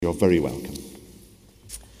you're very welcome.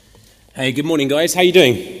 Hey, good morning, guys. How you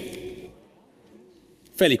doing?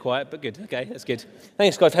 Fairly quiet, but good. Okay, that's good.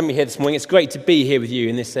 Thanks, guys, for having me here this morning. It's great to be here with you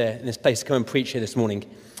in this place to come and preach here this morning.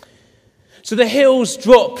 So the hills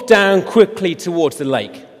drop down quickly towards the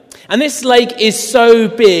lake. And this lake is so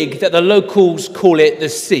big that the locals call it the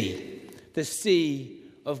Sea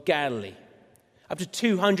of Galilee. Up to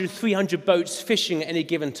 200, 300 boats fishing at any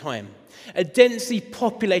given time. A densely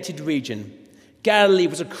populated region. Galilee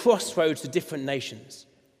was a crossroads to different nations.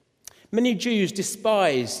 Many Jews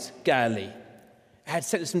despised Galilee. It had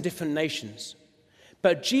settled some different nations.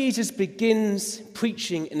 But Jesus begins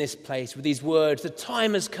preaching in this place with these words, "The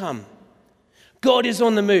time has come. God is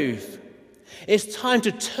on the move. It's time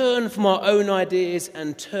to turn from our own ideas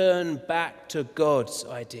and turn back to God's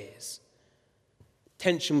ideas."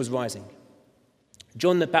 Tension was rising.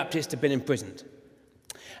 John the Baptist had been imprisoned.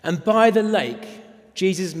 And by the lake,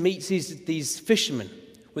 Jesus meets these fishermen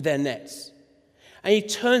with their nets. And he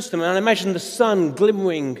turns to them, and I imagine the sun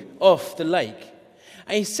glimmering off the lake.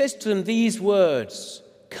 And he says to them these words,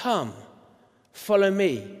 "Come, follow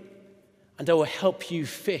me, and I will help you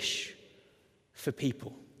fish for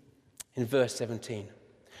people." In verse 17.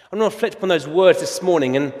 I'm going to reflect upon those words this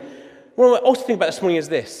morning, and what I also think about this morning is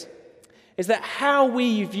this, is that how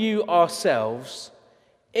we view ourselves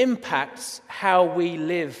impacts how we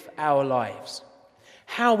live our lives.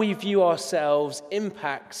 How we view ourselves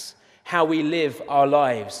impacts how we live our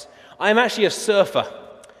lives. I'm actually a surfer,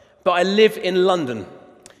 but I live in London.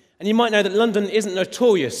 And you might know that London isn't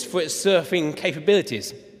notorious for its surfing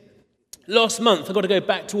capabilities. Last month, I got to go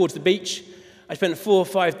back towards the beach. I spent 4 or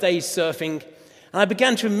 5 days surfing, and I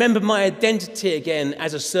began to remember my identity again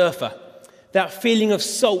as a surfer. That feeling of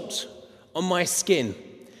salt on my skin.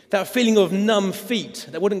 That feeling of numb feet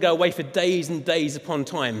that wouldn't go away for days and days upon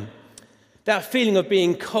time. That feeling of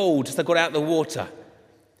being cold as I got out of the water.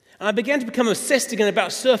 And I began to become obsessed again about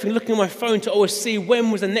surfing, looking at my phone to always see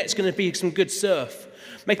when was the next going to be some good surf.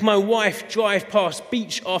 Making my wife drive past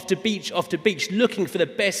beach after beach after beach, looking for the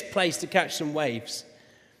best place to catch some waves.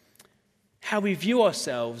 How we view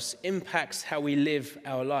ourselves impacts how we live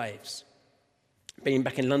our lives. Being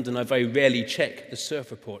back in London, I very rarely check the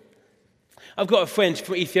surf report. I've got a friend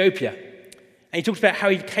from Ethiopia, and he talks about how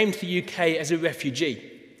he came to the UK as a refugee.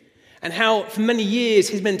 And how, for many years,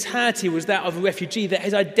 his mentality was that of a refugee, that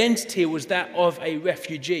his identity was that of a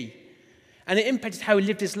refugee. And it impacted how he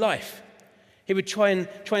lived his life. He would try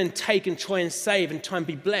and take and try and save and try and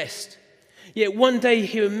be blessed. Yet one day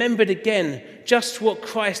he remembered again just what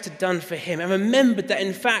Christ had done for him, and remembered that,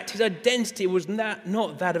 in fact, his identity was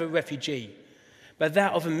not that of a refugee, but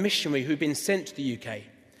that of a missionary who had been sent to the UK.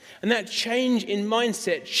 And that change in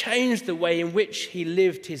mindset changed the way in which he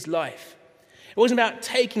lived his life. It wasn't about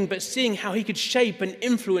taking, but seeing how he could shape and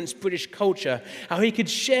influence British culture, how he could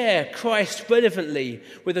share Christ relevantly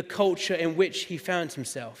with the culture in which he found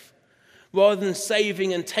himself. Rather than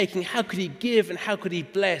saving and taking, how could he give and how could he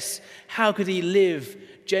bless? How could he live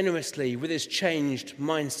generously with his changed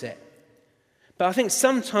mindset? But I think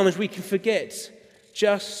sometimes we can forget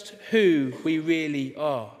just who we really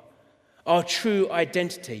are, our true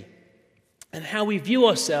identity, and how we view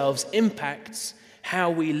ourselves impacts how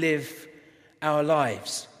we live our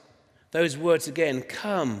lives. Those words again,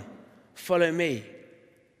 "Come, follow me,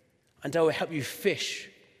 and I will help you fish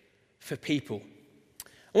for people."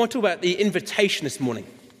 I want to talk about the invitation this morning.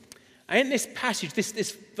 And in this passage,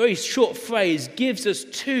 this very short phrase gives us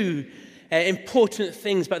two important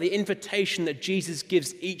things about the invitation that Jesus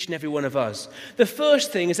gives each and every one of us. The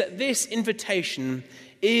first thing is that this invitation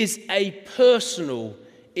is a personal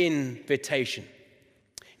invitation.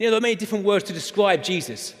 You know, there are many different words to describe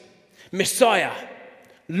Jesus. Messiah,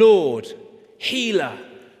 Lord, healer,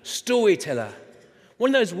 storyteller.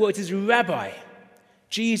 One of those words is rabbi.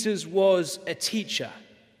 Jesus was a teacher.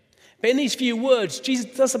 But in these few words, Jesus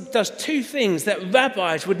does two things that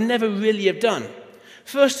rabbis would never really have done.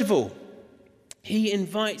 First of all, he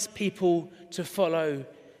invites people to follow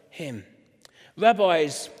him.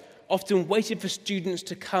 Rabbis often waited for students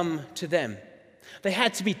to come to them. They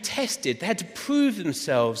had to be tested. They had to prove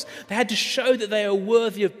themselves. They had to show that they are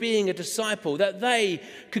worthy of being a disciple, that they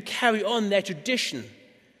could carry on their tradition.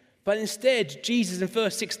 But instead, Jesus in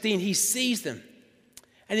verse 16, he sees them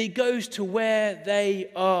and he goes to where they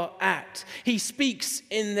are at. He speaks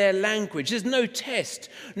in their language. There's no test,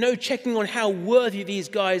 no checking on how worthy these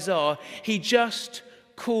guys are. He just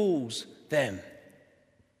calls them.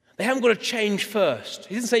 They haven't got to change first.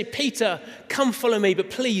 He doesn't say, "Peter, come follow me,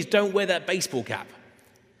 but please don't wear that baseball cap."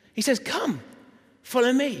 He says, "Come,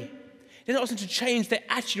 follow me." He doesn't ask them to change their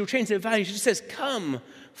attitude or change their values. He just says, "Come,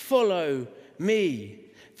 follow me."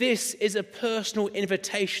 this is a personal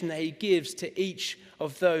invitation that he gives to each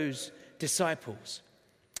of those disciples.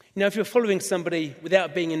 You know, if you're following somebody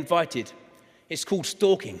without being invited, it's called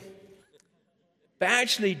stalking. But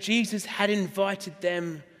actually, Jesus had invited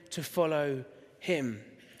them to follow him.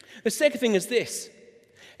 The second thing is this,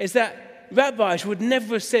 is that rabbis would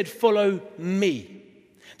never have said, follow me.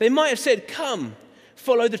 They might have said, come,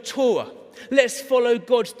 follow the Torah. Let's follow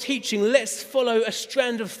God's teaching. Let's follow a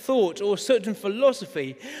strand of thought or a certain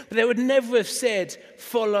philosophy. But they would never have said,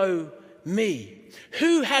 follow me.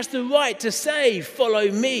 Who has the right to say, follow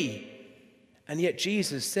me? And yet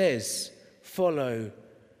Jesus says, follow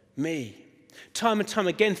me. Time and time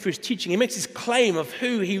again through his teaching, he makes this claim of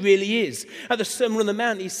who he really is. At the Sermon on the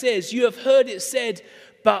Mount, he says, you have heard it said,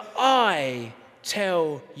 but I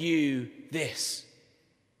tell you this.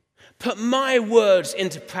 Put my words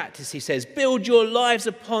into practice, he says. Build your lives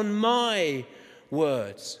upon my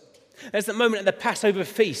words. There's that moment at the Passover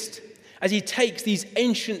feast as he takes these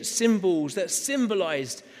ancient symbols that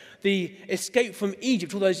symbolized the escape from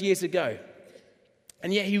Egypt all those years ago,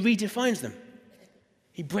 and yet he redefines them.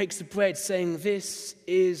 He breaks the bread saying, this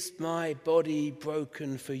is my body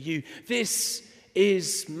broken for you. This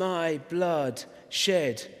is my blood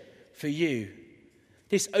shed for you.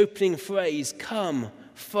 This opening phrase, come,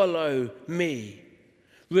 follow me,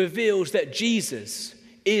 reveals that Jesus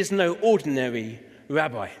is no ordinary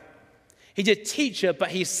rabbi. He's a teacher,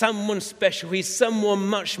 but he's someone special. He's someone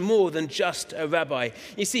much more than just a rabbi.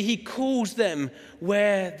 You see, he calls them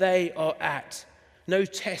where they are at. No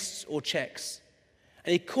tests or checks.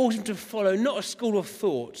 And he calls them to follow not a school of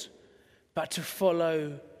thought, but to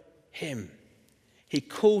follow him. He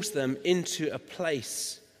calls them into a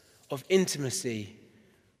place of intimacy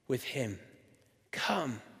with him.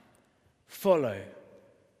 Come, follow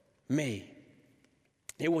me.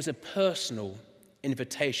 It was a personal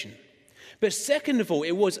invitation. But second of all,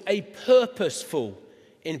 it was a purposeful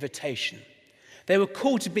invitation. They were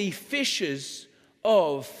called to be fishers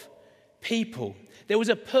of people. There was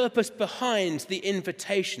a purpose behind the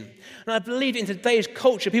invitation. And I believe in today's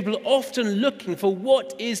culture, people are often looking for,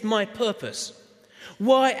 what is my purpose?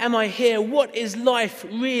 Why am I here? What is life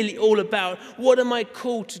really all about? What am I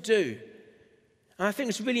called to do? And I think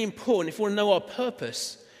it's really important, if we want to know our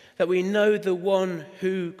purpose, that we know the one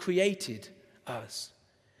who created us.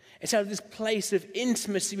 It's out of this place of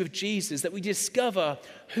intimacy with Jesus that we discover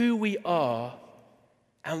who we are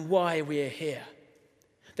and why we are here.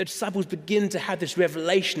 The disciples begin to have this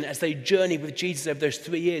revelation as they journey with Jesus over those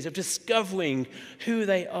 3 years of discovering who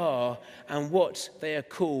they are and what they are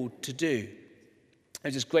called to do.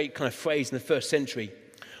 There's this great kind of phrase in the first century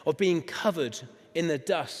of being covered in the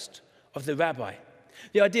dust of the rabbi.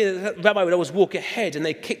 The idea that the rabbi would always walk ahead and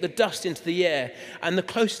they'd kick the dust into the air, and the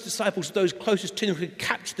closest disciples, those closest to them, could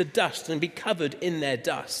capture the dust and be covered in their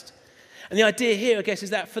dust. And the idea here, I guess, is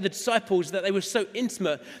that for the disciples, that they were so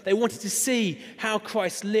intimate, they wanted to see how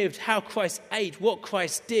Christ lived, how Christ ate, what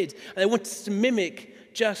Christ did. And they wanted to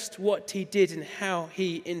mimic just what he did and how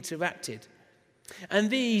he interacted. And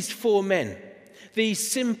these 4 men,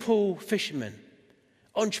 these simple fishermen,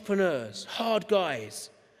 entrepreneurs, hard guys,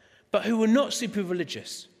 but who were not super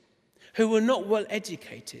religious, who were not well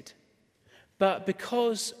educated, but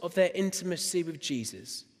because of their intimacy with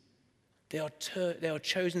Jesus, they are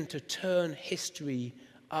chosen to turn history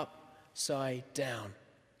upside down,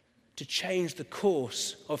 to change the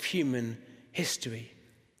course of human history.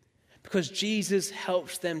 Because Jesus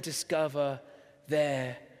helps them discover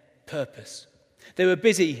their purpose. They were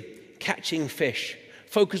busy catching fish,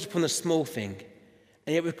 focused upon the small thing.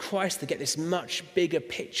 And yet with Christ they get this much bigger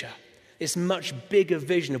picture, this much bigger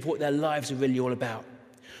vision of what their lives are really all about.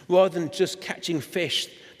 Rather than just catching fish,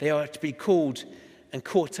 they are to be called and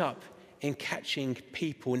caught up in catching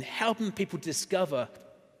people and helping people discover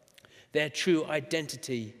their true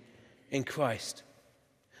identity in Christ.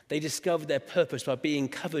 They discovered their purpose by being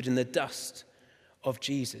covered in the dust of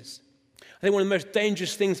Jesus. I think one of the most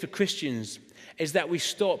dangerous things for Christians is that we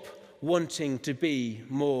stop wanting to be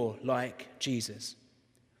more like Jesus.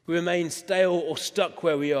 We remain stale or stuck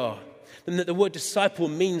where we are. And that the word disciple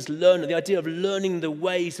means learner, the idea of learning the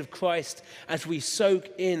ways of Christ as we soak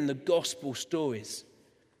in the gospel stories.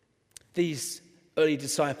 These early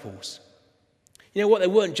disciples, you know what? They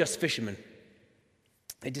weren't just fishermen.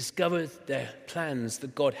 They discovered their plans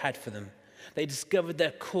that God had for them. They discovered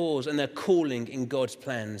their cause and their calling in God's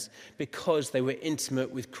plans because they were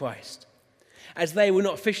intimate with Christ. As they were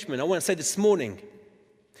not fishermen, I want to say this morning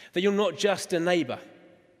that you're not just a neighbor.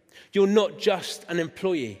 You're not just an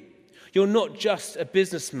employee. You're not just a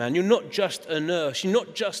businessman. You're not just a nurse. You're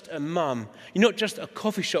not just a mum. You're not just a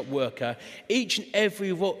coffee shop worker. Each and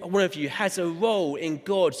every one of you has a role in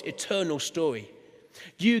God's eternal story.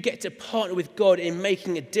 You get to partner with God in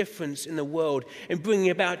making a difference in the world, in bringing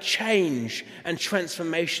about change and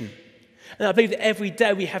transformation. And I believe that every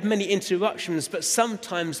day we have many interruptions, but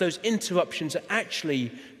sometimes those interruptions are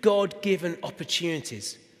actually God-given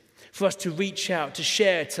opportunities for us to reach out, to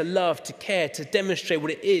share, to love, to care, to demonstrate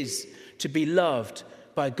what it is to be loved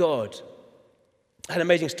by God. I had an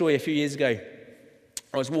amazing story a few years ago.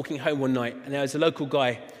 I was walking home one night, and there was a local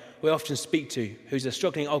guy who I often speak to who's a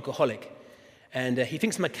struggling alcoholic, and he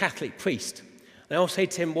thinks I'm a Catholic priest. And I'll say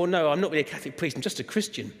to him, well, no, I'm not really a Catholic priest, I'm just a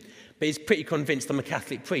Christian. But he's pretty convinced I'm a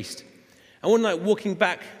Catholic priest. And one night, walking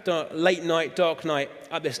back, late night, dark night,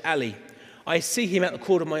 up this alley, I see him out the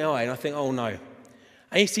corner of my eye, and I think, oh no.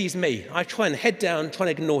 And he sees me. I try and head down,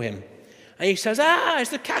 trying to ignore him. And he says, it's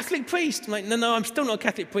the Catholic priest. I'm like, no, I'm still not a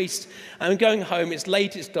Catholic priest. I'm going home. It's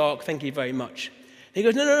late, it's dark. Thank you very much. And he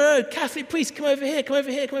goes, no, Catholic priest, come over here.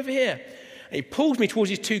 And he pulls me towards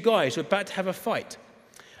these two guys who are about to have a fight.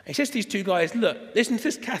 And he says to these two guys, look, listen to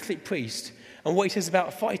this Catholic priest and what he says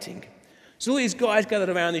about fighting. So all these guys gathered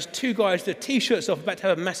around, these two guys with their T-shirts off, about to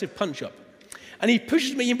have a massive punch-up. And he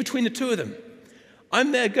pushes me in between the two of them.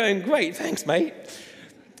 I'm there going, great, thanks, mate.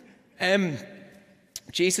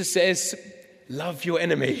 Jesus says, love your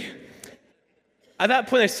enemy. At that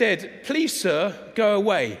point I said, please, sir, go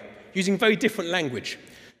away, using very different language.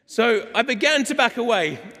 So I began to back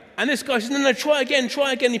away, and this guy said, no, try again.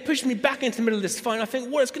 He pushed me back into the middle of this fight. I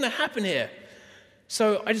think, what is going to happen here?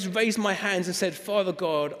 So I just raised my hands and said, Father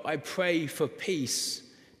God, I pray for peace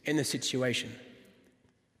in the situation.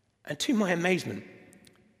 And to my amazement,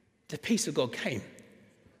 the peace of God came.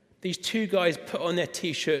 These two guys put on their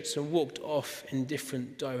T-shirts and walked off in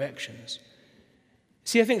different directions.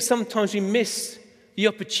 See, I think sometimes we miss the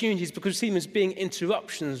opportunities because we see them as being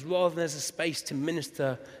interruptions rather than as a space to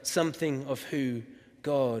minister something of who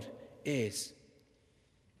God is.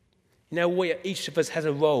 You know, each of us has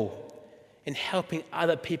a role in helping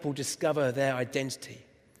other people discover their identity.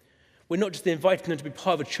 We're not just inviting them to be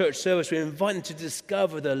part of a church service, we're inviting them to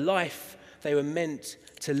discover the life they were meant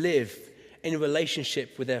to live in a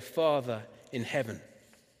relationship with their Father in heaven.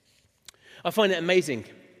 I find it amazing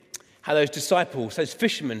how those disciples, those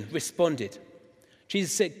fishermen, responded.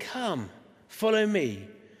 Jesus said, come, follow me,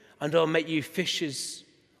 and I'll make you fishers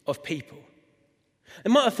of people. They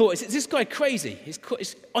might have thought, is this guy crazy?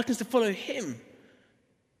 I can follow him.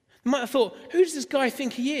 They might have thought, who does this guy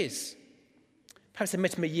think he is? Perhaps they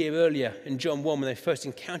met him a year earlier in John 1 when they first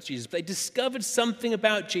encountered Jesus. But they discovered something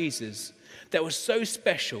about Jesus that was so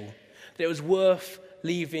special that it was worth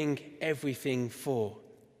leaving everything for.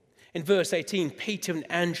 In verse 18, Peter and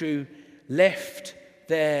Andrew left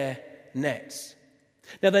their nets.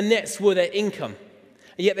 Now, their nets were their income,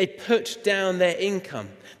 and yet they put down their income.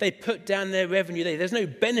 They put down their revenue. There's no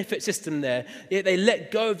benefit system there, yet they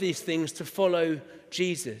let go of these things to follow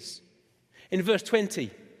Jesus. In verse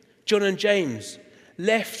 20, John and James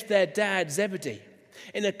left their dad Zebedee.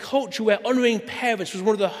 In a culture where honoring parents was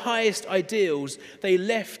one of the highest ideals, they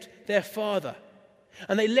left their father.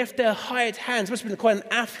 And they left their hired hands. It must have been quite an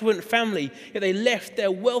affluent family, yet they left their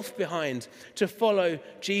wealth behind to follow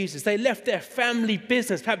Jesus. They left their family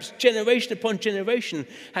business, perhaps generation upon generation,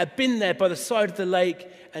 had been there by the side of the lake,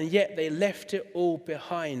 and yet they left it all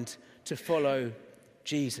behind to follow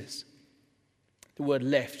Jesus. The word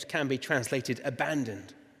left can be translated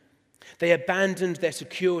abandoned. They abandoned their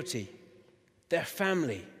security, their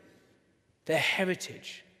family, their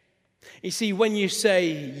heritage. You see, when you say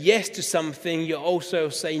yes to something, you also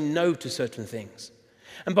say no to certain things.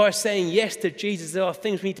 And by saying yes to Jesus, there are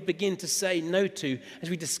things we need to begin to say no to as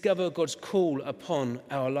we discover God's call upon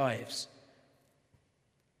our lives.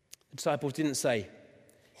 The disciples didn't say,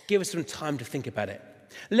 give us some time to think about it.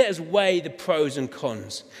 Let us weigh the pros and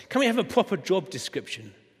cons. Can we have a proper job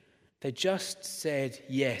description? They just said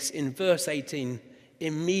yes. In verse 18,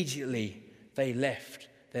 immediately they left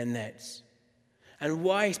their nets. And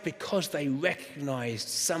why? It's because they recognized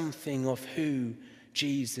something of who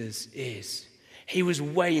Jesus is. He was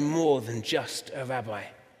way more than just a rabbi.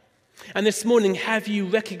 And this morning, have you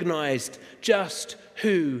recognized just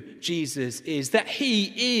who Jesus is? That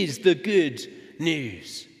he is the good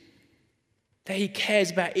news. That he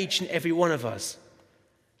cares about each and every one of us.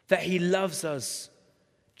 That he loves us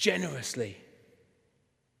generously.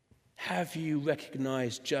 Have you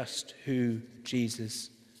recognized just who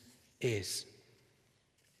Jesus is?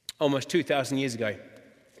 Almost 2,000 years ago,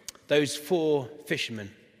 those 4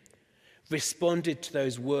 fishermen responded to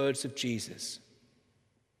those words of Jesus.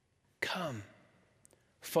 Come,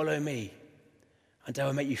 Follow me, and I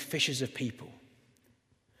will make you fishers of people.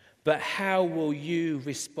 But how will you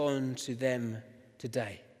respond to them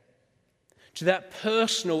today? To that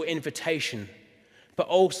personal invitation, but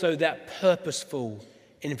also that purposeful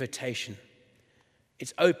invitation.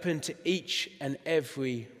 It's open to each and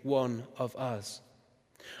every one of us.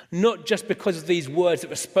 Not just because of these words that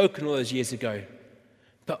were spoken all those years ago,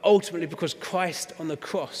 but ultimately because Christ on the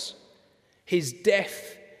cross, his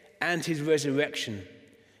death and his resurrection,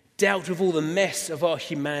 dealt with all the mess of our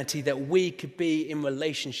humanity that we could be in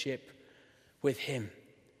relationship with him.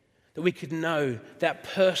 That we could know that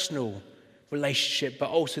personal relationship, but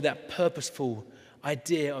also that purposeful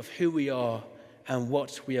idea of who we are and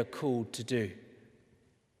what we are called to do.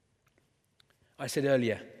 I said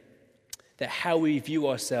earlier that how we view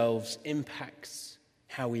ourselves impacts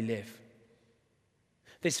how we live.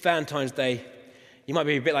 This Valentine's Day, you might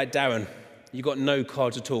be a bit like Darren. You got no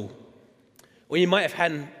cards at all. Or you might have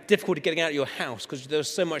had difficulty getting out of your house because there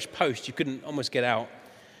was so much post you couldn't almost get out.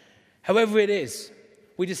 However it is,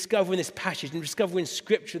 we discover in this passage and discover in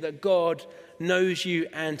Scripture that God knows you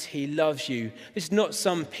and he loves you. This is not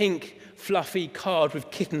some pink, fluffy card with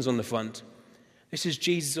kittens on the front. This is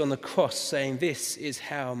Jesus on the cross saying, this is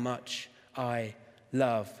how much I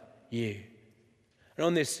love you. And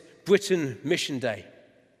on this Britain Mission Day,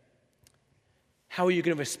 how are you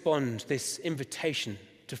going to respond to this invitation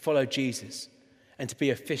to follow Jesus and to be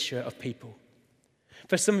a fisher of people?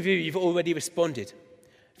 For some of you, you've already responded.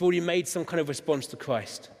 You've already made some kind of response to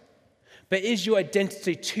Christ. But is your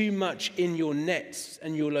identity too much in your nets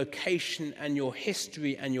and your location and your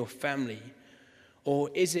history and your family? Or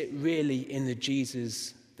is it really in the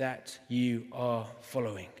Jesus that you are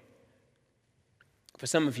following? For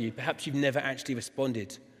some of you, perhaps you've never actually responded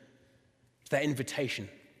to that invitation,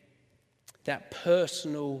 that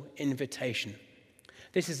personal invitation.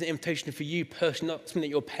 This is an invitation for you personally, not something that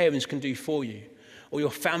your parents can do for you, or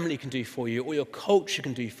your family can do for you, or your culture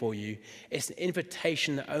can do for you. It's an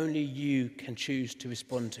invitation that only you can choose to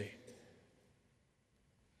respond to.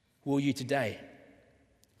 Will you today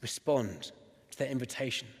respond to that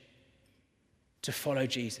invitation to follow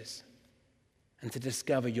Jesus and to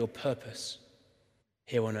discover your purpose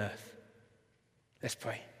here on earth? Let's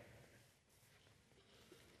pray.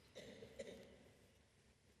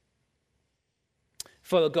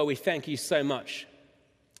 Father God, we thank you so much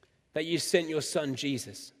that you sent your son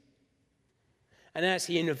Jesus. And as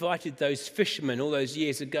he invited those fishermen all those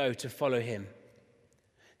years ago to follow him,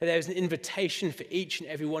 that there is an invitation for each and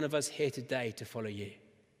every one of us here today to follow you.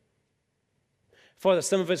 Father,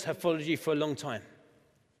 some of us have followed you for a long time.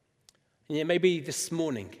 And yet maybe this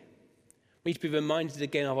morning, we need to be reminded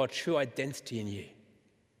again of our true identity in you.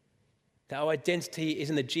 That our identity is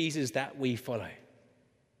in the Jesus that we follow.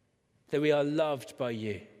 That we are loved by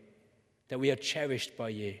you. That we are cherished by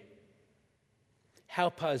you.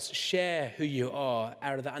 Help us share who you are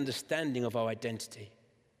out of the understanding of our identity.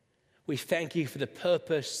 We thank you for the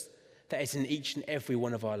purpose that is in each and every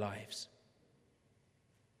one of our lives.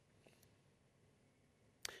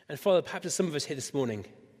 And Father, perhaps there's some of us here this morning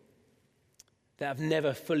that have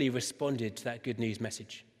never fully responded to that good news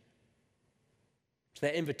message, to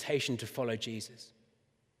that invitation to follow Jesus.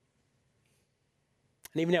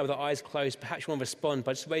 And even now with our eyes closed, perhaps you want to respond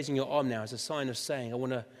by just raising your arm now as a sign of saying, I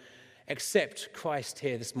want to accept Christ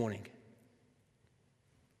here this morning.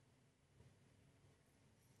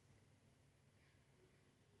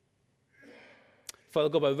 Father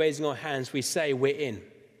God, by raising our hands, we say we're in.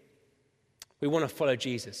 We want to follow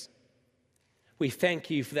Jesus. We thank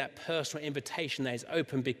you for that personal invitation that is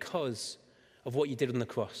open because of what you did on the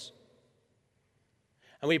cross.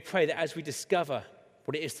 And we pray that as we discover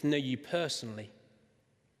what it is to know you personally,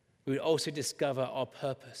 we would also discover our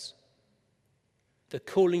purpose, the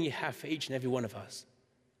calling you have for each and every one of us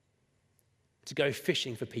to go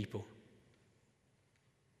fishing for people.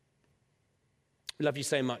 We love you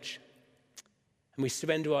so much, and we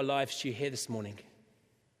surrender our lives to you here this morning.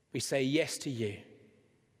 We say yes to you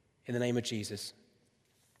in the name of Jesus.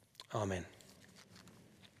 Amen.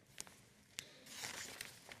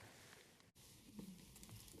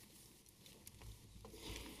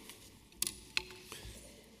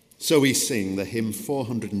 So we sing the hymn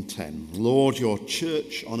 410, Lord, your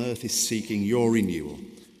church on earth is seeking your renewal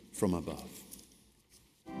from above.